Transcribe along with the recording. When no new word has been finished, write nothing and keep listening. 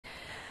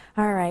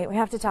All right, we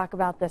have to talk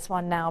about this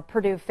one now.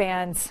 Purdue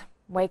fans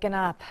waking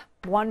up,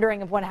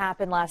 wondering if what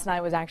happened last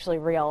night was actually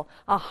real.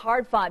 A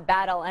hard-fought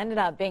battle ended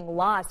up being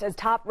lost as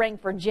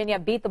top-ranked Virginia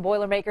beat the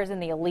Boilermakers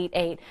in the Elite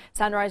Eight.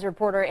 Sunrise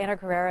reporter Anna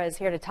Carrera is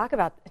here to talk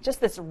about just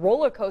this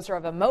roller coaster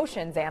of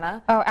emotions,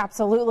 Anna. Oh,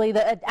 absolutely.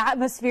 The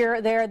atmosphere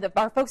there,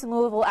 our folks in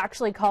Louisville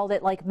actually called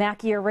it like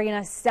Mackey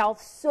Arena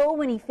South. So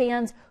many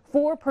fans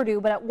for Purdue,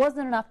 but it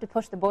wasn't enough to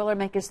push the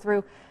Boilermakers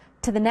through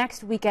to the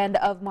next weekend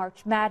of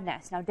March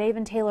Madness. Now, Dave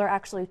and Taylor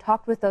actually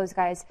talked with those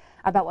guys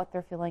about what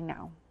they're feeling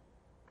now.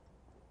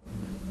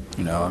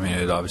 You know, I mean,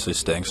 it obviously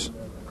stinks.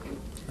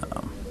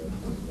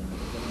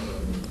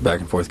 Back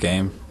and forth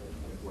game.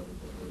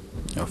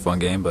 You know, fun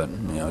game, but, you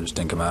know, just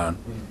didn't come out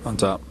on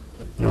top.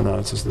 You know, now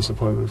it's just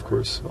disappointment, of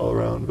course, all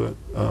around. But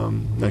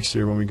next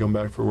year when we come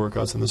back for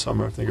workouts in the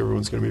summer, I think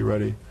everyone's going to be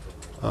ready.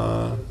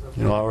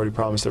 You know, I already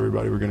promised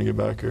everybody we're going to get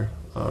back here.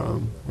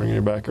 We're going to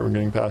get back and we're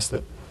getting past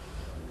it.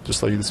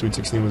 Just like the Sweet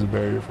 16 was a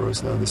barrier for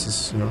us, now this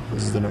is, you know,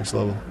 this is the next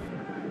level.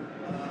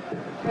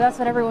 That's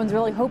what everyone's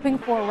really hoping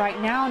for right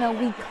now. Now,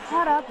 we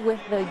caught up with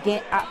the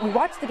game. We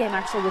watched the game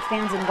actually with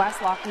fans in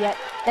West Lafayette.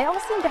 They all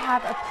seem to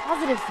have a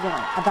positive feeling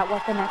about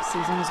what the next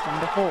season is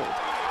going to hold.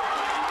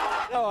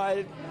 No,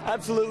 I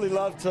absolutely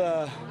love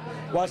to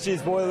watch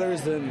these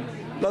Boilers and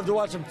love to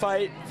watch them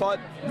fought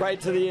right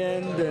to the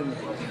end, and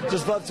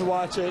just love to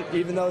watch it.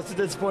 Even though it's a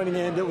disappointing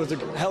end, it was a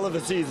hell of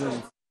a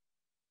season.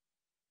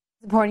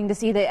 Disappointing to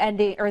see the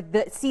ending or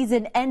the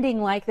season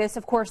ending like this.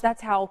 Of course,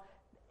 that's how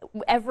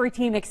every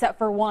team except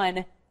for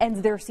one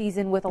ends their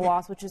season with a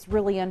loss, which is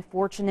really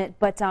unfortunate.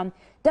 But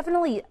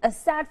definitely a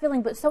sad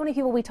feeling. But so many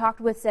people we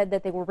talked with said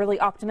that they were really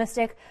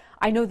optimistic.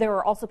 I know there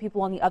were also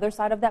people on the other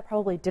side of that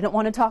probably didn't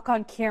want to talk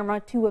on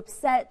camera, too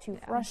upset, too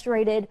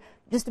frustrated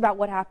just about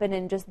what happened,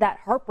 and just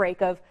that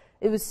heartbreak of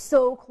it was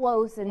so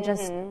close and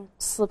just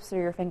slips through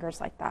your fingers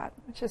like that.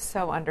 Which is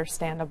so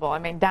understandable. I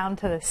mean, down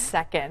to the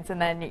seconds,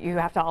 and then you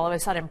have to all of a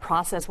sudden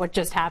process what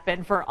just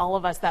happened for all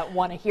of us that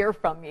want to hear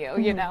from you,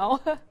 you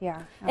know?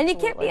 Yeah, absolutely. And you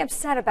can't be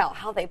upset about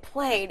how they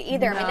played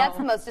either. No. I mean, that's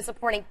the most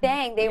disappointing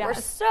thing. They were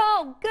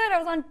so good. I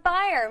was on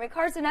fire. I mean,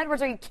 Carson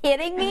Edwards, are you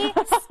kidding me?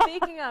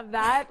 Speaking of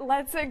that,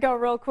 let's go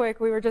real quick.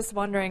 We were just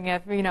wondering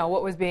if, you know,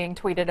 what was being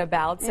tweeted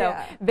about. So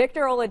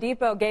Victor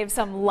Oladipo gave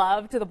some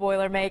love to the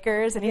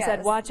Boilermakers, and he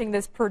said watching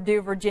this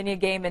Purdue-Virginia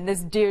game and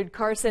this dude,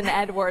 Carson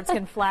Edwards,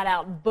 can flat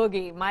out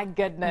boogie. My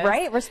goodness.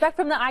 Right? Respect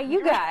from the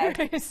IU guy.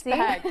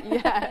 Respect,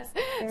 yes.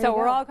 So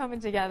we're all coming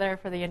together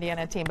for the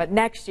Indiana team. But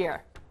next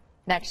year.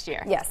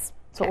 Yes.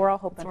 That's what we're all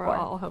hoping for.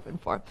 All hoping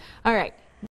for. All right.